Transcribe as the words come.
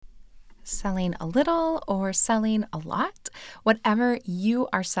Selling a little or selling a lot? Whatever you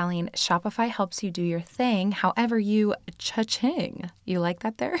are selling, Shopify helps you do your thing, however you cha-ching. You like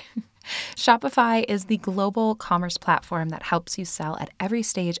that there? Shopify is the global commerce platform that helps you sell at every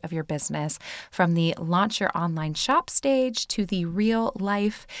stage of your business, from the launch your online shop stage to the real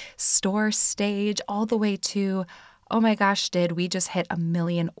life store stage, all the way to oh my gosh, did we just hit 1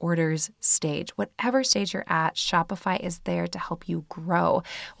 million orders stage? Whatever stage you're at, Shopify is there to help you grow.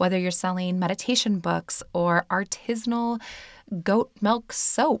 Whether you're selling meditation books or artisanal goat milk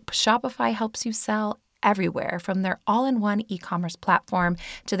soap, Shopify helps you sell everywhere, from their all-in-one e-commerce platform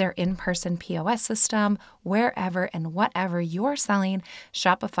to their in-person POS system. Wherever and whatever you're selling,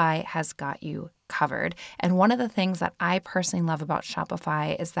 Shopify has got you covered. And one of the things that I personally love about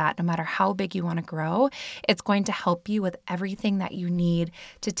Shopify is that no matter how big you want to grow, it's going to help you with everything that you need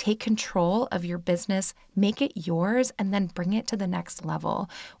to take control of your business, make it yours, and then bring it to the next level,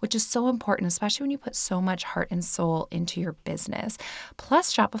 which is so important, especially when you put so much heart and soul into your business.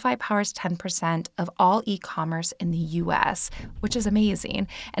 Plus, Shopify powers 10% of all e-commerce in the US, which is amazing.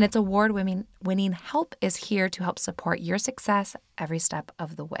 And its award-winning help is here to help support your success every step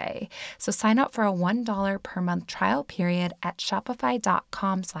of the way. So sign up for a $1 per month trial period at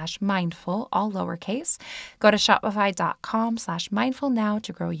shopify.com/mindful, all lowercase. Go to shopify.com/mindful now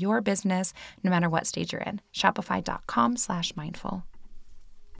to grow your business no matter what stage you're in. Shopify.com/mindful.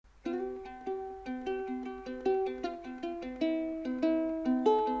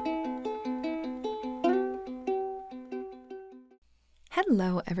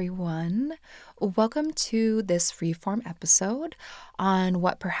 Hello, everyone. Welcome to this freeform episode on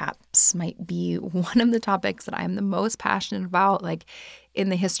what perhaps might be one of the topics that I'm the most passionate about, like in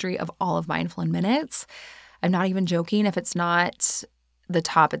the history of all of Mindful in Minutes. I'm not even joking. If it's not the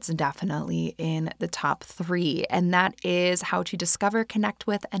top, it's definitely in the top 3. And that is how to discover, connect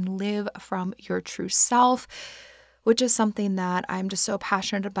with, and live from your true self, which is something that I'm just so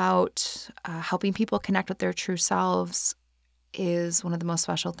passionate about. Helping people connect with their true selves is one of the most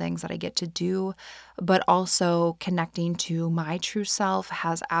special things that I get to do, but also connecting to my true self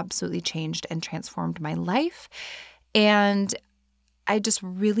has absolutely changed and transformed my life. And I just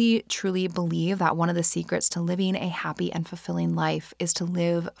really, truly believe that one of the secrets to living a happy and fulfilling life is to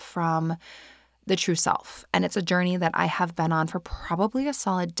live from the true self. And it's a journey that I have been on for probably a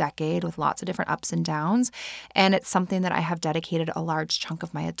solid decade with lots of different ups and downs. And it's something that I have dedicated a large chunk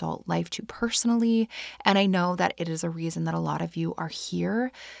of my adult life to personally. And I know that it is a reason that a lot of you are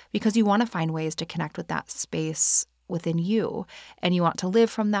here because you want to find ways to connect with that space within you and you want to live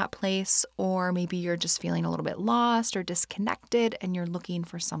from that place, or maybe you're just feeling a little bit lost or disconnected and you're looking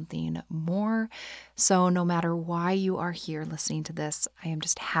for something more. So no matter why you are here listening to this, I am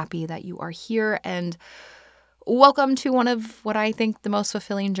just happy that you are here, and welcome to one of what I think the most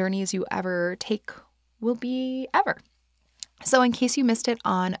fulfilling journeys you ever take will be ever. So in case you missed it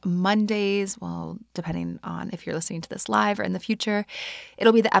on Mondays, well, depending on if you're listening to this live or in the future,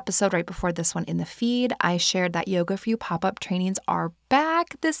 it'll be the episode right before this one in the feed. I shared that Yoga For You pop-up trainings are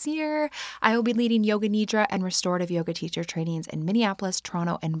back this year. I will be leading Yoga Nidra and restorative yoga teacher trainings in Minneapolis,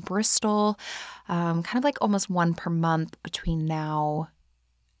 Toronto, and Bristol, kind of like almost one per month between now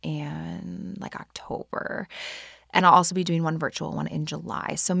and like October. And I'll also be doing one virtual one in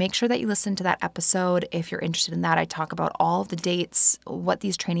July. So make sure that you listen to that episode if you're interested in that. I talk about all of the dates, what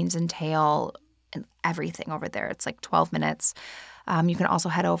these trainings entail, and everything over there. It's like 12 minutes. You can also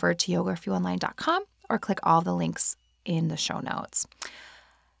head over to yogaforyouonline.com or click all the links in the show notes.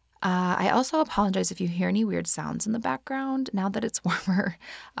 I also apologize if you hear any weird sounds in the background now that it's warmer.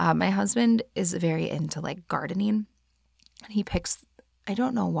 My husband is very into like gardening, and he picks, I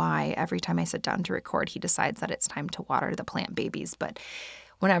don't know why, every time I sit down to record, he decides that it's time to water the plant babies. But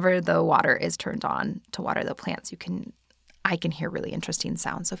whenever the water is turned on to water the plants, I can hear really interesting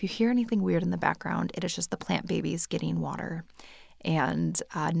sounds. So if you hear anything weird in the background, it is just the plant babies getting water and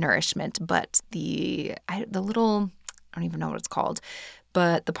nourishment. But the little, I don't even know what it's called,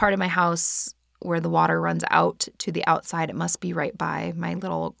 but the part of my house where the water runs out to the outside, it must be right by my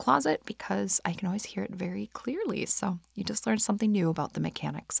little closet because I can always hear it very clearly. So you just learned something new about the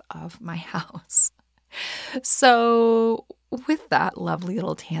mechanics of my house. So with that lovely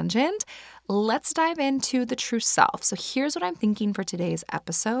little tangent, let's dive into the true self. So here's what I'm thinking for today's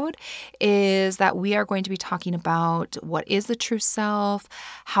episode is that we are going to be talking about what is the true self,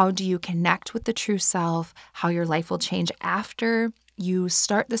 how do you connect with the true self, how your life will change after you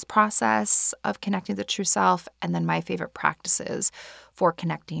start this process of connecting to the true self, and then my favorite practices for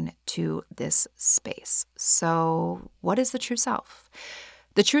connecting to this space. So what is the true self?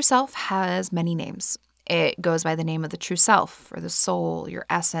 The true self has many names. It goes by the name of the true self, or the soul, your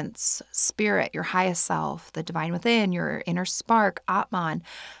essence, spirit, your highest self, the divine within, your inner spark, Atman.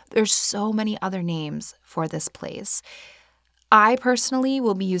 There's so many other names for this place. I personally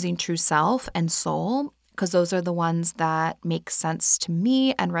will be using true self and soul because those are the ones that make sense to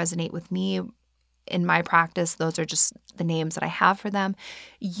me and resonate with me. In my practice, those are just the names that I have for them.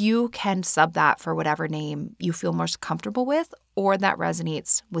 You can sub that for whatever name you feel most comfortable with or that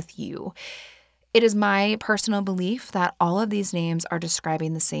resonates with you. It is my personal belief that all of these names are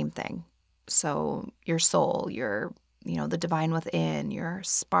describing the same thing. So your soul, the divine within, your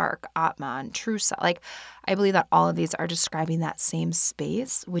spark, Atman, true self. Like, I believe that all of these are describing that same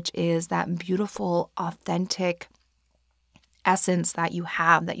space, which is that beautiful, authentic essence that you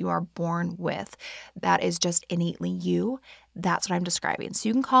have, that you are born with, that is just innately you. That's what I'm describing. So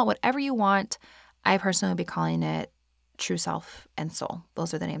you can call it whatever you want. I personally would be calling it true self and soul.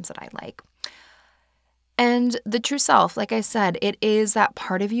 Those are the names that I like. And the true self, like I said, it is that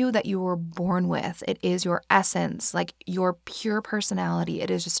part of you that you were born with. It is your essence, like your pure personality. It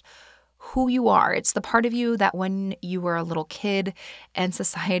is just who you are. It's the part of you that when you were a little kid and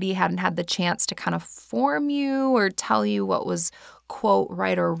society hadn't had the chance to kind of form you or tell you what was, quote,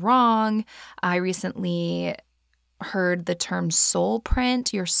 right or wrong. I recently heard the term soul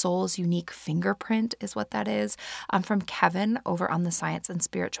print. Your soul's unique fingerprint is what that is. From Kevin over on the Science and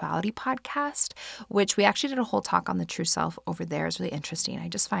Spirituality podcast, which we actually did a whole talk on the true self over there. Is really interesting. I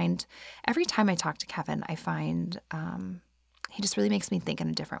just find every time I talk to Kevin, I find he just really makes me think in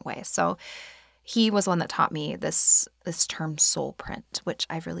a different way. So he was one that taught me this term soul print, which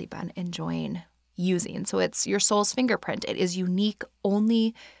I've really been enjoying using. So it's your soul's fingerprint. It is unique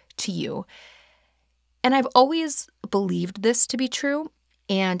only to you. And I've always believed this to be true,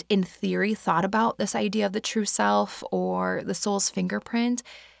 and in theory thought about this idea of the true self or the soul's fingerprint,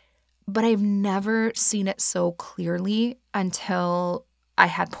 but I've never seen it so clearly until I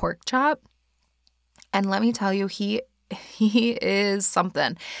had pork chop. And let me tell you, he is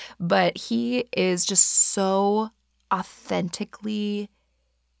something, but he is just so authentically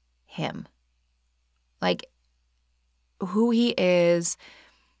him. Like who he is,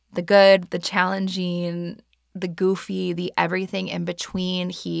 the good, the challenging, the goofy, the everything in between.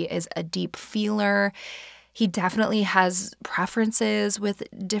 He is a deep feeler. He definitely has preferences with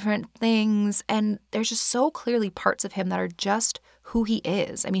different things. And there's just so clearly parts of him that are just who he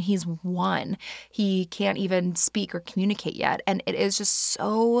is. I mean, he's one. He can't even speak or communicate yet. And it is just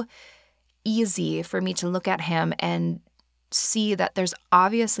so easy for me to look at him and see that there's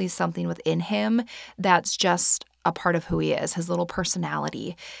obviously something within him that's just a part of who he is, his little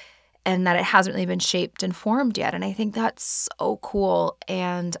personality, and that it hasn't really been shaped and formed yet. And I think that's so cool.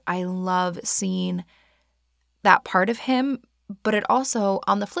 And I love seeing that part of him. But it also,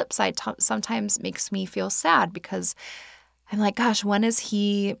 on the flip side, sometimes makes me feel sad because I'm like, gosh, when is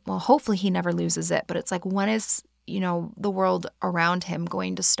he, well, hopefully he never loses it. But it's like, when is, the world around him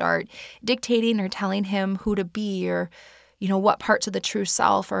going to start dictating or telling him who to be, or, what parts of the true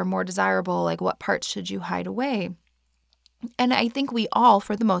self are more desirable? Like, what parts should you hide away? And I think we all,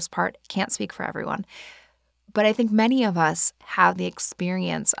 for the most part, can't speak for everyone, but I think many of us have the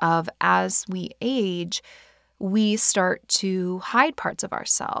experience of, as we age, we start to hide parts of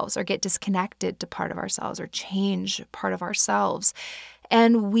ourselves or get disconnected to part of ourselves or change part of ourselves.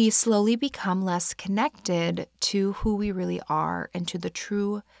 And we slowly become less connected to who we really are and to the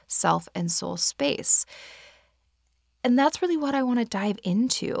true self and soul space. And that's really what I want to dive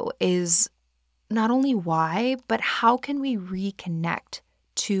into, is not only why, but how can we reconnect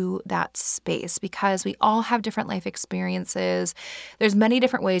to that space? Because we all have different life experiences. There's many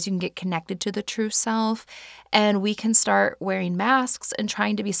different ways you can get connected to the true self, and we can start wearing masks and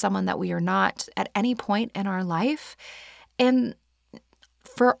trying to be someone that we are not at any point in our life. And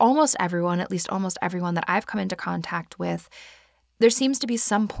for almost everyone, at least almost everyone that I've come into contact with, there seems to be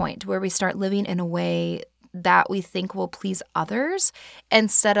some point where we start living in a way that we think will please others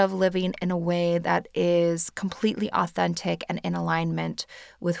instead of living in a way that is completely authentic and in alignment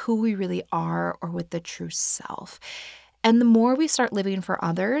with who we really are or with the true self. And the more we start living for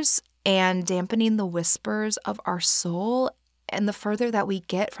others and dampening the whispers of our soul, and the further that we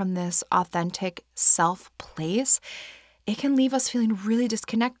get from this authentic self place, it can leave us feeling really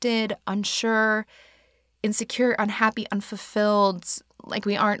disconnected, unsure, insecure, unhappy, unfulfilled, like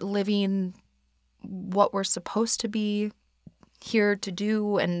we aren't living what we're supposed to be here to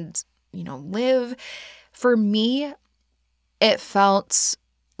do and, live. For me, it felt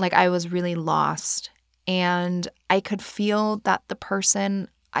like I was really lost, and I could feel that the person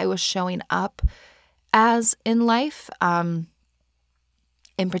I was showing up as in life, in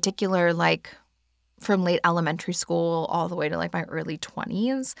particular, like from late elementary school all the way to like my early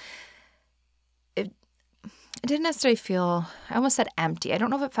 20s, it didn't necessarily feel, I almost said empty. I don't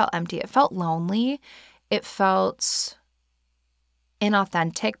know if it felt empty. It felt lonely. It felt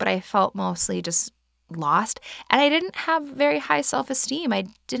inauthentic, but I felt mostly just lost. And I didn't have very high self-esteem. I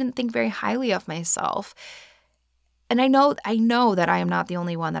didn't think very highly of myself. And I know that I am not the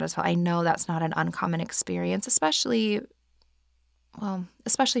only one that has felt. I know that's not an uncommon experience, especially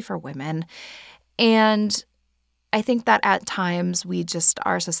for women. And I think that at times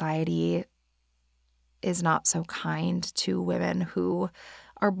our society is not so kind to women who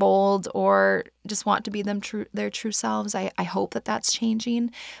are bold or just want to be their true selves. I hope that that's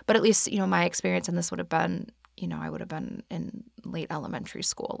changing. But at least, my experience in this would have been, I would have been in late elementary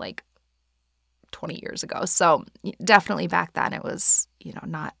school, like 20 years ago. So definitely back then it was,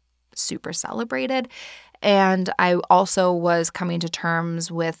 not super celebrated. And I also was coming to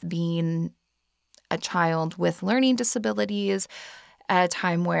terms with being a child with learning disabilities at a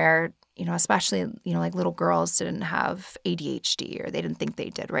time where, especially, like little girls didn't have ADHD, or they didn't think they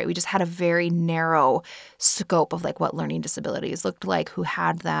did, right? We just had a very narrow scope of like what learning disabilities looked like, who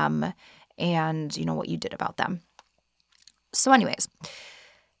had them, and, what you did about them. So anyways,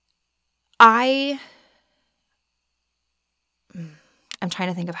 I'm trying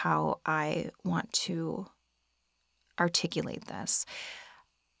to think of how I want to articulate this.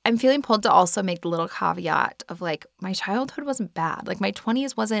 I'm feeling pulled to also make the little caveat of like, my childhood wasn't bad. Like my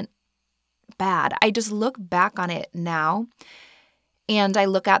 20s wasn't bad. I just look back on it now and I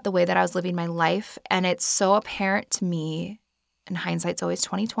look at the way that I was living my life, and it's so apparent to me, and hindsight's always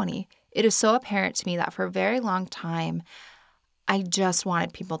 2020. It is so apparent to me that for a very long time, I just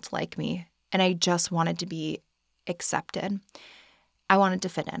wanted people to like me, and I just wanted to be accepted. I wanted to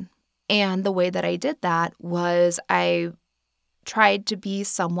fit in. And the way that I did that was I tried to be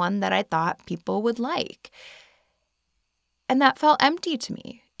someone that I thought people would like. And that felt empty to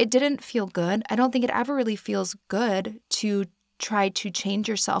me. It didn't feel good. I don't think it ever really feels good to try to change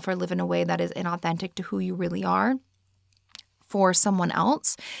yourself or live in a way that is inauthentic to who you really are for someone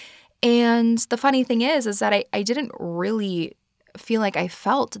else. And the funny thing is that I didn't really feel like I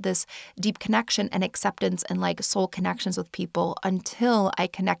felt this deep connection and acceptance and like soul connections with people until I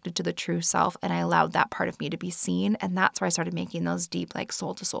connected to the true self and I allowed that part of me to be seen. And that's where I started making those deep like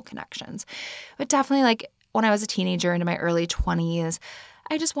soul to soul connections. But definitely like when I was a teenager into my early 20s,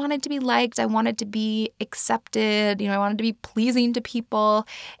 I just wanted to be liked. I wanted to be accepted. I wanted to be pleasing to people.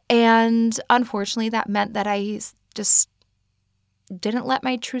 And unfortunately, that meant that I just didn't let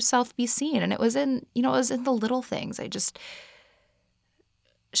my true self be seen. And it was in the little things. I just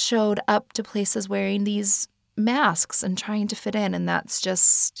showed up to places wearing these masks and trying to fit in. And that's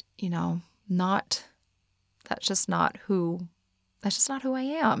just, not who I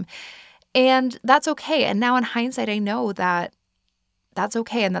am. And that's okay. And now in hindsight, I know that that's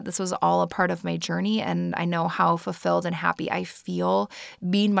okay and that this was all a part of my journey. And I know how fulfilled and happy I feel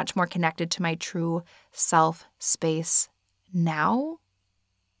being much more connected to my true self space now.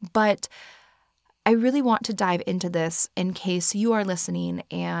 But I really want to dive into this in case you are listening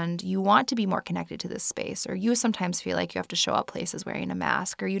and you want to be more connected to this space, or you sometimes feel like you have to show up places wearing a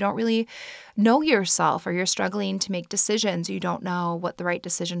mask, or you don't really know yourself, or you're struggling to make decisions. You don't know what the right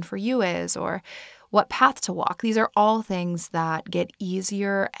decision for you is or what path to walk. These are all things that get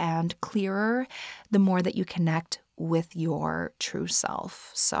easier and clearer the more that you connect with your true self.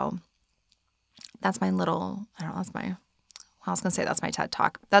 So that's my little, that's my TED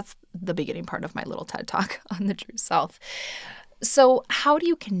Talk. That's the beginning part of my little TED Talk on the true self. So how do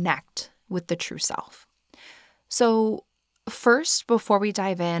you connect with the true self? So first, before we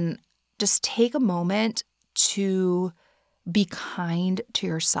dive in, just take a moment to be kind to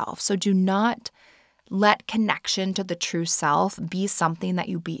yourself. So do not let connection to the true self be something that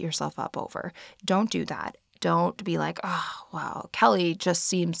you beat yourself up over. Don't do that. Don't be like, oh, wow, Kelly just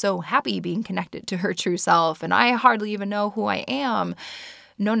seems so happy being connected to her true self, and I hardly even know who I am.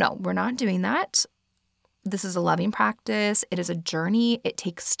 No, we're not doing that. This is a loving practice. It is a journey. It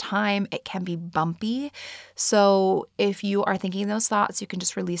takes time. It can be bumpy. So if you are thinking those thoughts, you can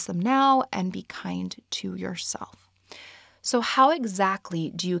just release them now and be kind to yourself. So how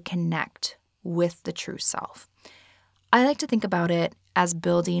exactly do you connect with the true self? I like to think about it as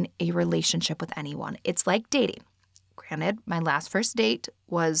building a relationship with anyone. It's like dating. Granted, my last first date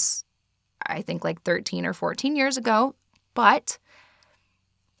was, I think, like 13 or 14 years ago, but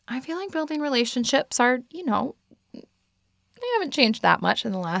I feel like building relationships are, they haven't changed that much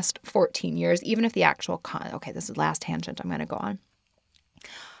in the last 14 years, even if the actual okay, this is the last tangent I'm going to go on.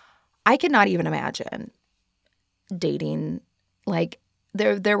 I cannot even imagine dating, like,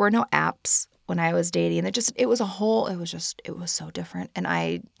 there were no apps when I was dating. It was so different. And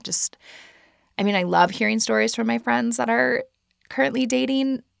I love hearing stories from my friends that are currently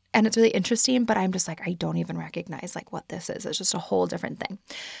dating, and it's really interesting, but I'm just like, I don't even recognize like what this is. It's just a whole different thing.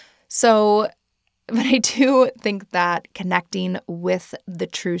 So, but I do think that connecting with the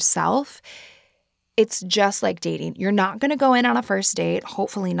true self, it's just like dating. You're not going to go in on a first date,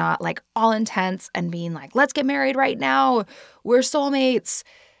 hopefully not like all intense and being like, let's get married right now. We're soulmates.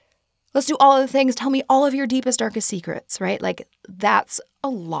 Let's do all of the things. Tell me all of your deepest, darkest secrets, right? Like that's a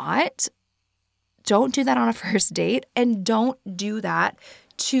lot. Don't do that on a first date, and don't do that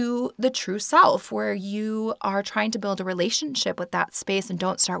to the true self where you are trying to build a relationship with that space, and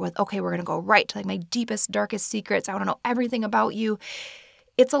don't start with, okay, we're going to go right to like my deepest, darkest secrets. I want to know everything about you.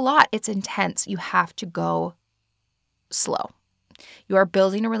 It's a lot. It's intense. You have to go slow. You are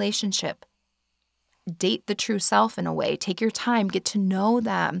building a relationship. Date the true self in a way. Take your time, get to know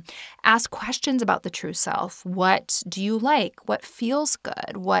them. Ask questions about the true self. What do you like? What feels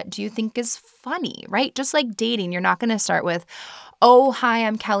good? What do you think is funny, right? Just like dating, you're not going to start with, oh, hi,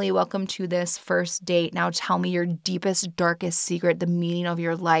 I'm Kelly. Welcome to this first date. Now tell me your deepest, darkest secret, the meaning of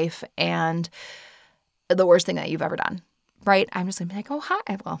your life, and the worst thing that you've ever done, right? I'm just going to be like, oh,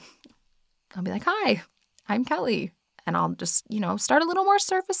 hi. Well, I'll be like, hi, I'm Kelly. And I'll just, start a little more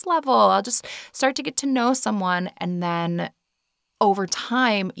surface level. I'll just start to get to know someone. And then over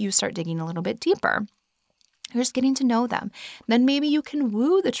time, you start digging a little bit deeper. You're just getting to know them. Then maybe you can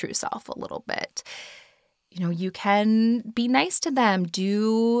woo the true self a little bit. You can be nice to them,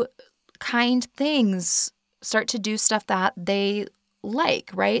 do kind things, start to do stuff that they like,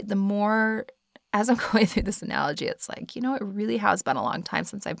 right? The more, as I'm going through this analogy, it's like, it really has been a long time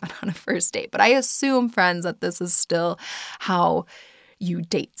since I've been on a first date. But I assume, friends, that this is still how you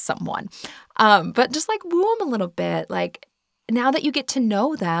date someone. But just like woo them a little bit. Like, now that you get to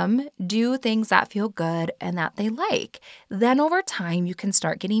know them, do things that feel good and that they like. Then over time, you can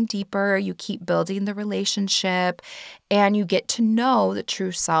start getting deeper. You keep building the relationship, and you get to know the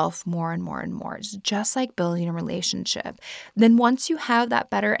true self more and more and more. It's just like building a relationship. Then once you have that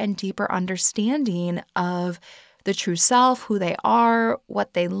better and deeper understanding of the true self, who they are,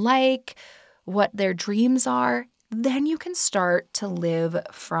 what they like, what their dreams are, then you can start to live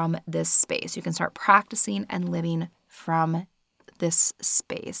from this space. You can start practicing and living from this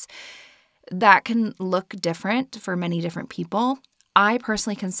space. That can look different for many different people. I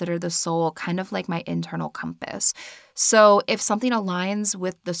personally consider the soul kind of like my internal compass. So if something aligns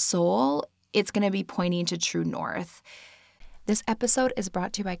with the soul, it's going to be pointing to true north. This episode is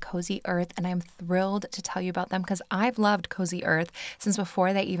brought to you by Cozy Earth, and I'm thrilled to tell you about them because I've loved Cozy Earth since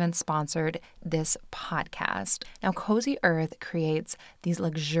before they even sponsored this podcast. Now, Cozy Earth creates these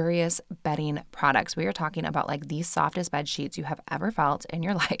luxurious bedding products. We are talking about like the softest bed sheets you have ever felt in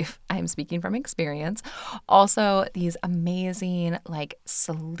your life. I'm speaking from experience. Also, these amazing like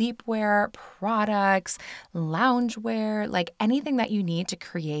sleepwear products, loungewear, like anything that you need to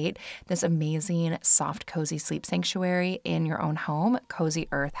create this amazing, soft, cozy sleep sanctuary in your own home, Cozy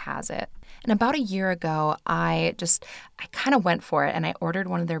Earth has it. And about a year ago, I kind of went for it and I ordered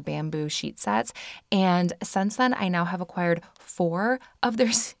one of their bamboo sheet sets. And since then, I now have acquired 4 of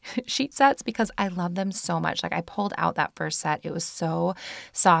their sheet sets because I love them so much. Like I pulled out that first set. It was so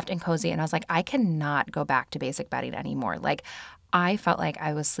soft and cozy. And I was like, I cannot go back to basic bedding anymore. Like I felt like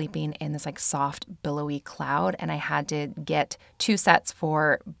I was sleeping in this like soft, billowy cloud, and I had to get 2 sets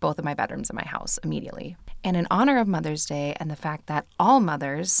for both of my bedrooms in my house immediately. And in honor of Mother's Day and the fact that all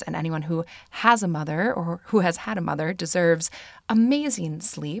mothers and anyone who has a mother or who has had a mother deserves amazing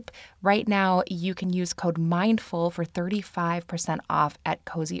sleep, right now you can use code MINDFUL for 35% off at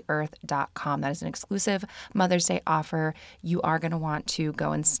CozyEarth.com. That is an exclusive Mother's Day offer. You are going to want to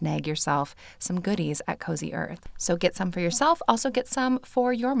go and snag yourself some goodies at Cozy Earth. So get some for yourself, also get some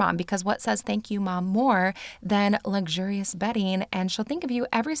for your mom, because what says thank you, mom, more than luxurious bedding? And she'll think of you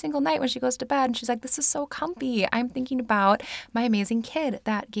every single night when she goes to bed and she's like, this is so comfy. I'm thinking about my amazing kid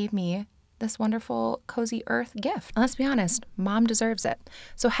that gave me this wonderful Cozy Earth gift. And let's be honest, mom deserves it.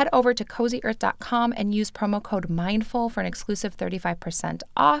 So head over to CozyEarth.com and use promo code MINDFUL for an exclusive 35%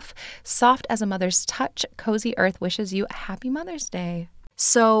 off. Soft as a mother's touch, Cozy Earth wishes you a happy Mother's Day.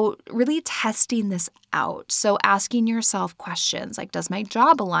 So really testing this out. So asking yourself questions like, does my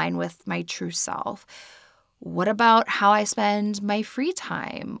job align with my true self? What about how I spend my free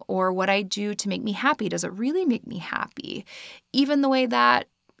time or what I do to make me happy? Does it really make me happy? Even the way that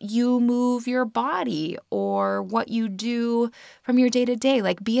you move your body or what you do from your day to day.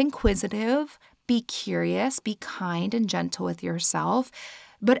 Like be inquisitive, be curious, be kind and gentle with yourself.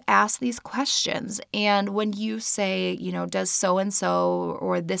 but ask these questions. And when you say, does so-and-so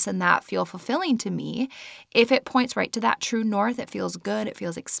or this and that feel fulfilling to me? If it points right to that true north, it feels good, it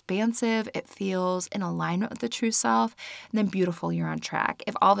feels expansive, it feels in alignment with the true self, then beautiful, you're on track.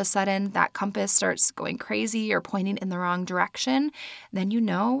 If all of a sudden that compass starts going crazy or pointing in the wrong direction, then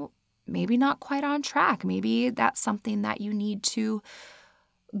maybe not quite on track. Maybe that's something that you need to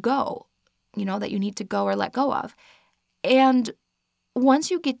go, that you need to go or let go of. And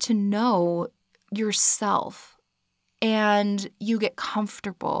once you get to know yourself and you get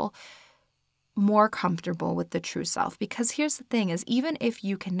more comfortable with the true self, because here's the thing is even if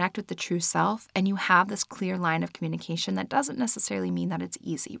you connect with the true self and you have this clear line of communication, that doesn't necessarily mean that it's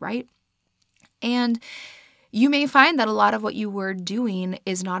easy, right? And you may find that a lot of what you were doing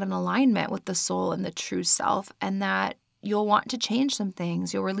is not in alignment with the soul and the true self, and that you'll want to change some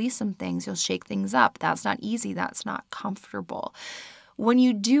things, you'll release some things, you'll shake things up. That's not easy, that's not comfortable. When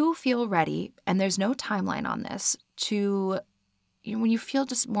you do feel ready, and there's no timeline on this, when you feel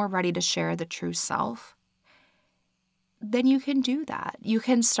just more ready to share the true self, then you can do that. You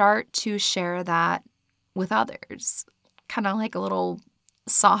can start to share that with others, kind of like a little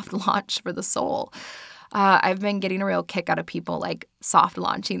soft launch for the soul. I've been getting a real kick out of people like soft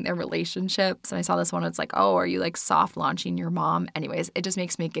launching their relationships. And I saw this one, it's like, oh, are you like soft launching your mom? Anyways, it just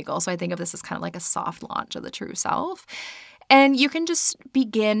makes me giggle. So I think of this as kind of like a soft launch of the true self. And you can just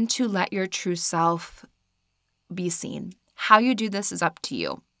begin to let your true self be seen. How you do this is up to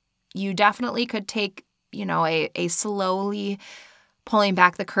you. You definitely could take, a slowly pulling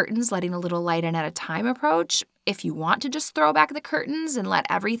back the curtains, letting a little light in at a time approach. If you want to just throw back the curtains and let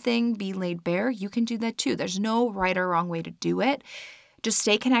everything be laid bare, you can do that too. There's no right or wrong way to do it. Just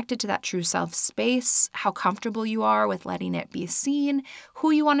stay connected to that true self space, how comfortable you are with letting it be seen,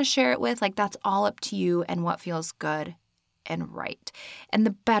 who you want to share it with. Like that's all up to you and what feels good and right. And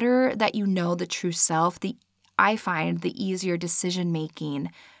the better that you know the true self, I find the easier decision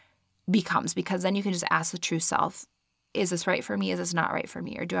making becomes, because then you can just ask the true self, is this right for me? Is this not right for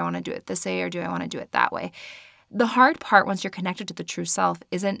me? Or do I want to do it this way? Or do I want to do it that way? The hard part once you're connected to the true self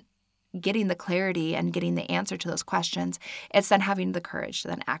isn't getting the clarity and getting the answer to those questions. It's then having the courage to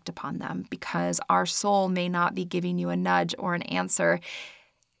then act upon them, because our soul may not be giving you a nudge or an answer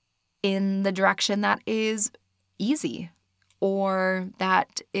in the direction that is easy, or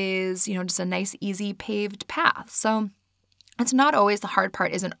that is, just a nice, easy paved path. So it's not always, the hard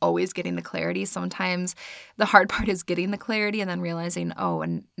part isn't always getting the clarity. Sometimes the hard part is getting the clarity and then realizing, oh,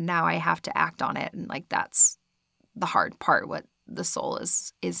 and now I have to act on it. And like, that's the hard part, what the soul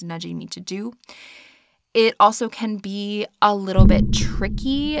is nudging me to do. It also can be a little bit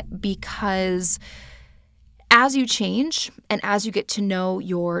tricky, because as you change and as you get to know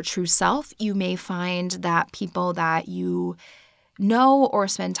your true self, you may find that people that you know or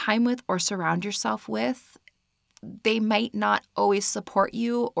spend time with or surround yourself with, they might not always support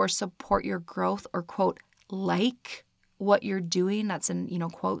you or support your growth or, quote, like what you're doing. That's in,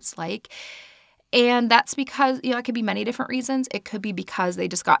 quotes like. And that's because, it could be many different reasons. It could be because they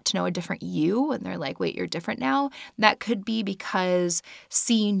just got to know a different you and they're like, wait, you're different now. That could be because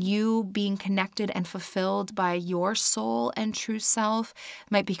seeing you being connected and fulfilled by your soul and true self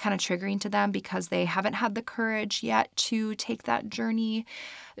might be kind of triggering to them, because they haven't had the courage yet to take that journey.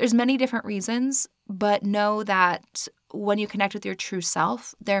 There's many different reasons, but know that when you connect with your true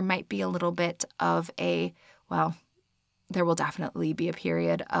self, there might be a little bit of there will definitely be a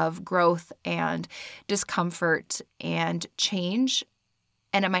period of growth and discomfort and change.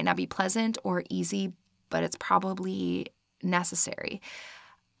 And it might not be pleasant or easy, but it's probably necessary.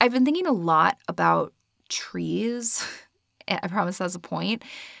 I've been thinking a lot about trees. I promise that's a point.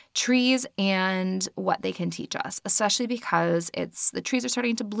 Trees and what they can teach us, especially because the trees are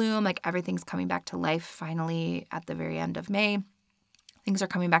starting to bloom. Like everything's coming back to life finally at the very end of May. Things are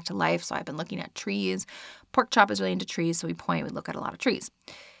coming back to life, so I've been looking at trees. Pork chop is really into trees, so we look at a lot of trees.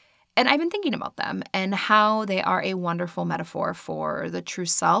 And I've been thinking about them and how they are a wonderful metaphor for the true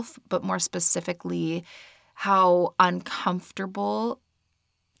self, but more specifically, how uncomfortable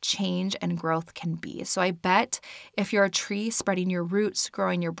change and growth can be. So I bet if you're a tree spreading your roots,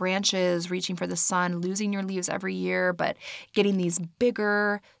 growing your branches, reaching for the sun, losing your leaves every year, but getting these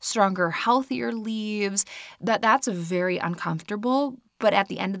bigger, stronger, healthier leaves, that's very uncomfortable. But at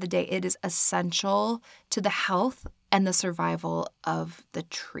the end of the day, it is essential to the health and the survival of the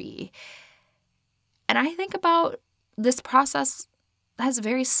tree. And I think about this process as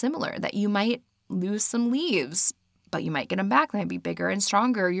very similar, that you might lose some leaves, but you might get them back. They might be bigger and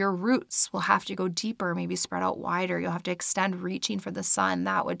stronger. Your roots will have to go deeper, maybe spread out wider. You'll have to extend reaching for the sun,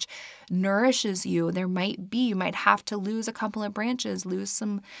 that which nourishes you. You might have to lose a couple of branches, lose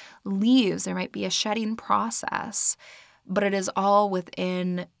some leaves. There might be a shedding process, but it is all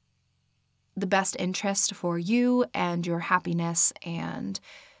within the best interest for you and your happiness and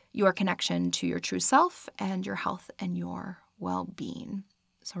your connection to your true self and your health and your well-being.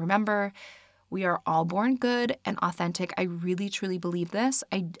 So remember, we are all born good and authentic. I really, truly believe this.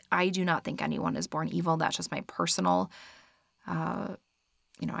 I do not think anyone is born evil. That's just my personal,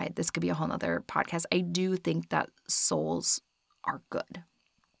 this could be a whole nother podcast. I do think that souls are good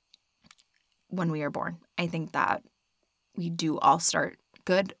when we are born. I think that we do all start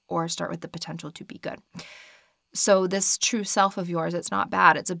good or start with the potential to be good. So this true self of yours, it's not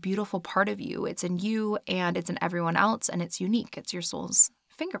bad. It's a beautiful part of you. It's in you and it's in everyone else, and it's unique. It's your soul's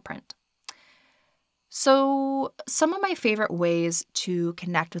fingerprint. So some of my favorite ways to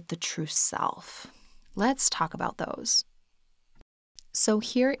connect with the true self. Let's talk about those. So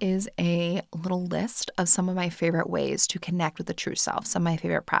here is a little list of some of my favorite ways to connect with the true self, some of my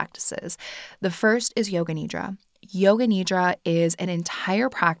favorite practices. The first is Yoga Nidra. Yoga Nidra is an entire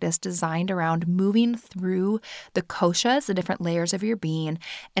practice designed around moving through the koshas, the different layers of your being,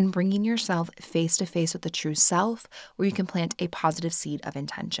 and bringing yourself face to face with the true self, where you can plant a positive seed of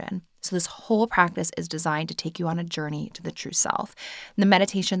intention. So this whole practice is designed to take you on a journey to the true self. The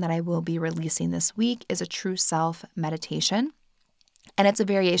meditation that I will be releasing this week is a true self meditation. And it's a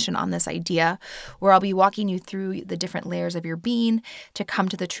variation on this idea where I'll be walking you through the different layers of your being to come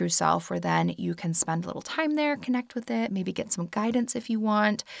to the true self, where then you can spend a little time there, connect with it, maybe get some guidance if you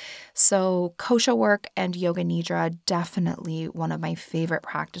want. So kosha work and Yoga Nidra, definitely one of my favorite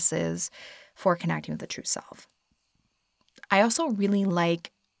practices for connecting with the true self. I also really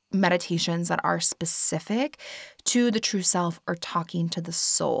like meditations that are specific to the true self or talking to the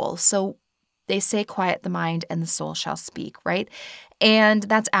soul. So they say, quiet the mind and the soul shall speak, right? And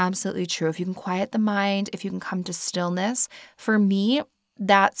that's absolutely true. If you can quiet the mind, if you can come to stillness, for me,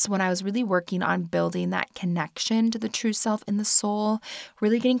 that's when I was really working on building that connection to the true self and the soul,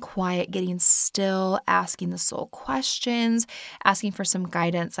 really getting quiet, getting still, asking the soul questions, asking for some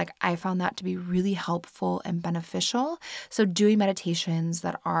guidance. Like, I found that to be really helpful and beneficial. So doing meditations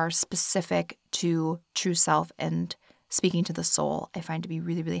that are specific to true self and speaking to the soul, I find to be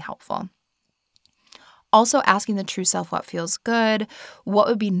really, really helpful. Also asking the true self what feels good, what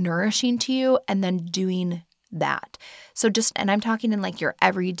would be nourishing to you, and then doing that. So and I'm talking in like your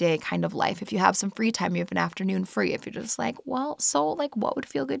everyday kind of life. If you have some free time, you have an afternoon free. If you're just like, well, soul, like what would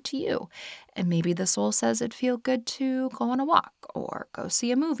feel good to you? And maybe the soul says it'd feel good to go on a walk or go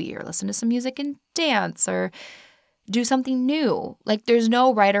see a movie or listen to some music and dance or do something new. Like, there's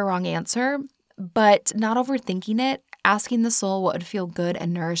no right or wrong answer, but not overthinking it, asking the soul what would feel good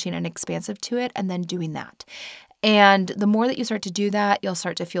and nourishing and expansive to it, and then doing that. And the more that you start to do that, you'll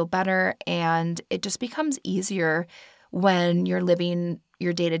start to feel better, and it just becomes easier when you're living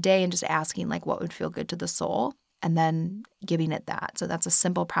your day-to-day and just asking like what would feel good to the soul and then giving it that. So that's a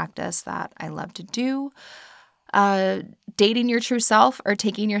simple practice that I love to do. Dating your true self or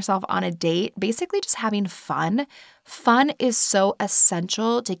taking yourself on a date, basically just having fun. Fun is so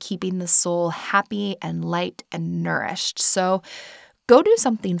essential to keeping the soul happy and light and nourished. So go do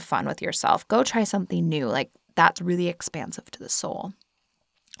something fun with yourself. Go try something new. Like, that's really expansive to the soul.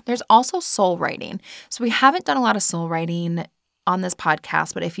 There's also soul writing. So we haven't done a lot of soul writing on this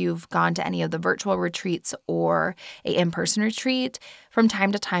podcast, but if you've gone to any of the virtual retreats or a in-person retreat, from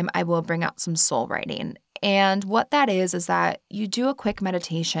time to time, I will bring out some soul writing. And what that is that you do a quick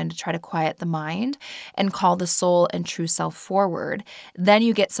meditation to try to quiet the mind and call the soul and true self forward. Then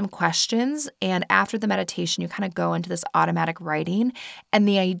you get some questions, and after the meditation, you kind of go into this automatic writing. And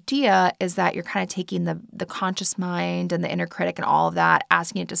the idea is that you're kind of taking the conscious mind and the inner critic and all of that,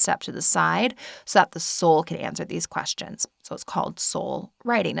 asking it to step to the side so that the soul can answer these questions. So it's called soul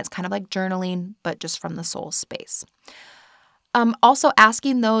writing. It's kind of like journaling, but just from the soul space. Also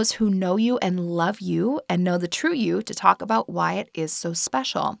asking those who know you and love you and know the true you to talk about why it is so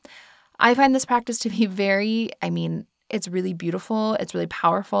special. I find this practice to be it's really beautiful. It's really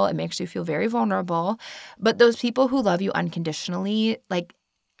powerful. It makes you feel very vulnerable. But those people who love you unconditionally, like,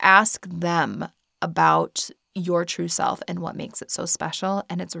 ask them about your true self and what makes it so special.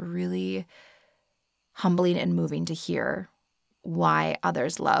 And it's really humbling and moving to hear why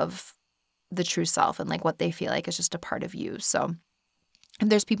others love the true self and like what they feel like is just a part of you. So if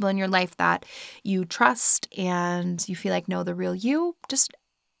there's people in your life that you trust and you feel like know the real you, just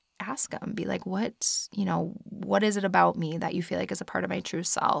ask them. Be like, what is it about me that you feel like is a part of my true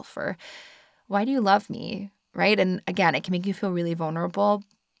self? Or why do you love me? right? And again, it can make you feel really vulnerable,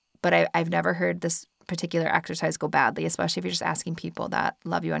 but I've never heard this particular exercise go badly, especially if you're just asking people that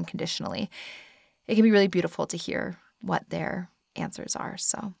love you unconditionally. It can be really beautiful to hear what their answers are.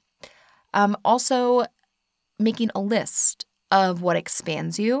 So, also making a list of what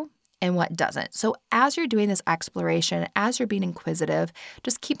expands you and what doesn't. So as you're doing this exploration, as you're being inquisitive,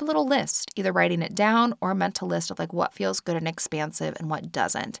 just keep a little list, either writing it down or a mental list of like what feels good and expansive and what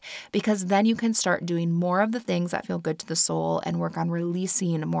doesn't, because then you can start doing more of the things that feel good to the soul and work on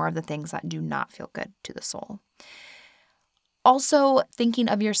releasing more of the things that do not feel good to the soul. Also, thinking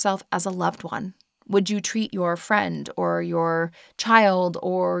of yourself as a loved one. Would you treat your friend or your child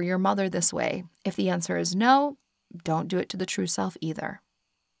or your mother this way? If the answer is no, don't do it to the true self either.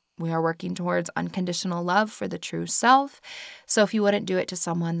 We are working towards unconditional love for the true self. So if you wouldn't do it to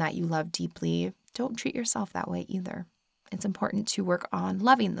someone that you love deeply, don't treat yourself that way either. It's important to work on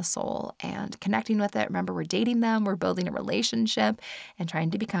loving the soul and connecting with it. Remember, we're dating them, we're building a relationship and trying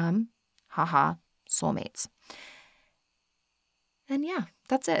to become, soulmates. And yeah,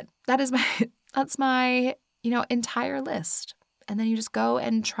 that's it. That's my, entire list. And then you just go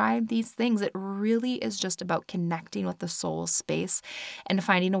and try these things. It really is just about connecting with the soul space and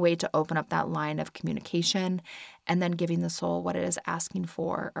finding a way to open up that line of communication and then giving the soul what it is asking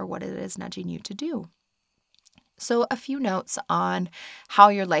for or what it is nudging you to do. So a few notes on how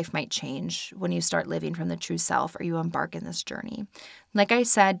your life might change when you start living from the true self or you embark in this journey. Like I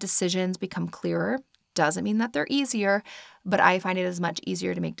said, decisions become clearer. Doesn't mean that they're easier, but I find it is much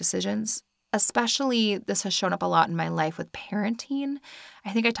easier to make decisions. Especially, this has shown up a lot in my life with parenting.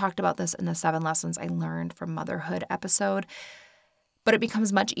 I think I talked about this in the 7 lessons I learned from motherhood episode, but it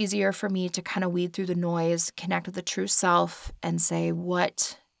becomes much easier for me to kind of weed through the noise, connect with the true self, and say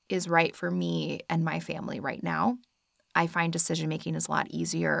what is right for me and my family right now. I find decision making is a lot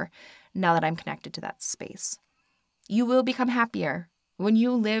easier now that I'm connected to that space. You will become happier. When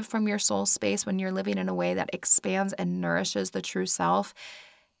you live from your soul space, when you're living in a way that expands and nourishes the true self,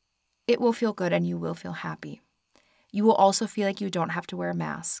 it will feel good and you will feel happy. You will also feel like you don't have to wear a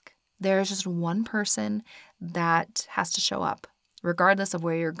mask. There is just one person that has to show up, regardless of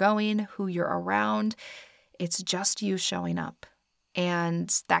where you're going, who you're around. It's just you showing up.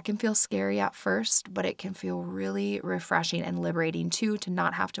 And that can feel scary at first, but it can feel really refreshing and liberating too, to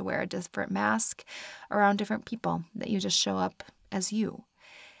not have to wear a different mask around different people, that you just show up as you.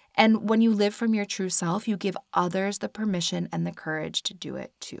 And when you live from your true self, you give others the permission and the courage to do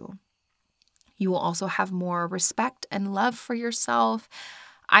it too. You will also have more respect and love for yourself.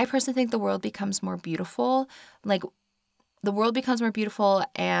 I personally think the world becomes more beautiful. Like, the world becomes more beautiful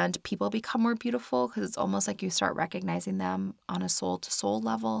and people become more beautiful because it's almost like you start recognizing them on a soul-to-soul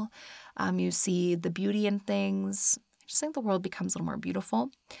level. You see the beauty in things. I just think the world becomes a little more beautiful.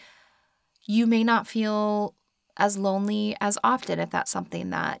 You may not feel as lonely as often if that's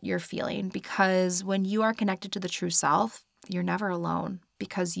something that you're feeling, because when you are connected to the true self, you're never alone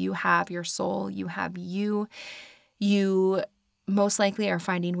because you have your soul, you have you. You most likely are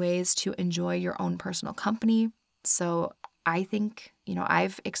finding ways to enjoy your own personal company. So I think,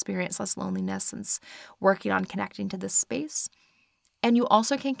 I've experienced less loneliness since working on connecting to this space. And you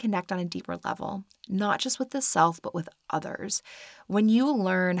also can connect on a deeper level, not just with the self, but with others. When you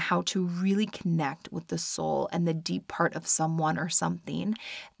learn how to really connect with the soul and the deep part of someone or something,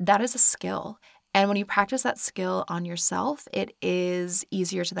 that is a skill. And when you practice that skill on yourself, it is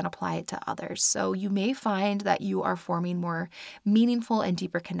easier to then apply it to others. So you may find that you are forming more meaningful and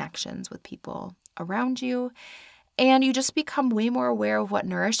deeper connections with people around you. And you just become way more aware of what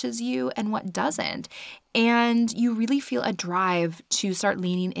nourishes you and what doesn't. And you really feel a drive to start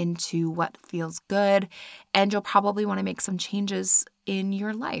leaning into what feels good. And you'll probably want to make some changes in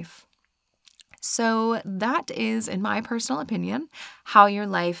your life. So that is, in my personal opinion, how your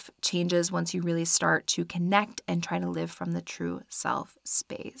life changes once you really start to connect and try to live from the true self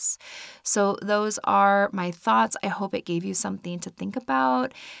space. So those are my thoughts. I hope it gave you something to think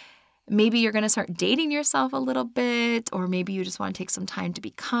about. Maybe you're going to start dating yourself a little bit, or maybe you just want to take some time to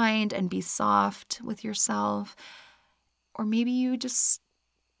be kind and be soft with yourself. Or maybe you just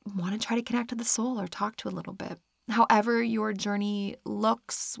want to try to connect to the soul or talk to a little bit. However your journey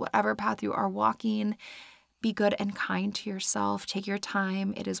looks, whatever path you are walking, be good and kind to yourself. Take your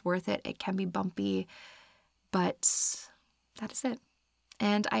time. It is worth it. It can be bumpy, but that is it.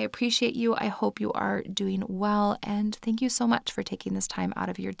 And I appreciate you. I hope you are doing well. And thank you so much for taking this time out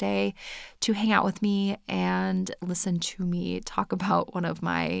of your day to hang out with me and listen to me talk about one of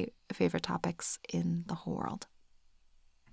my favorite topics in the whole world.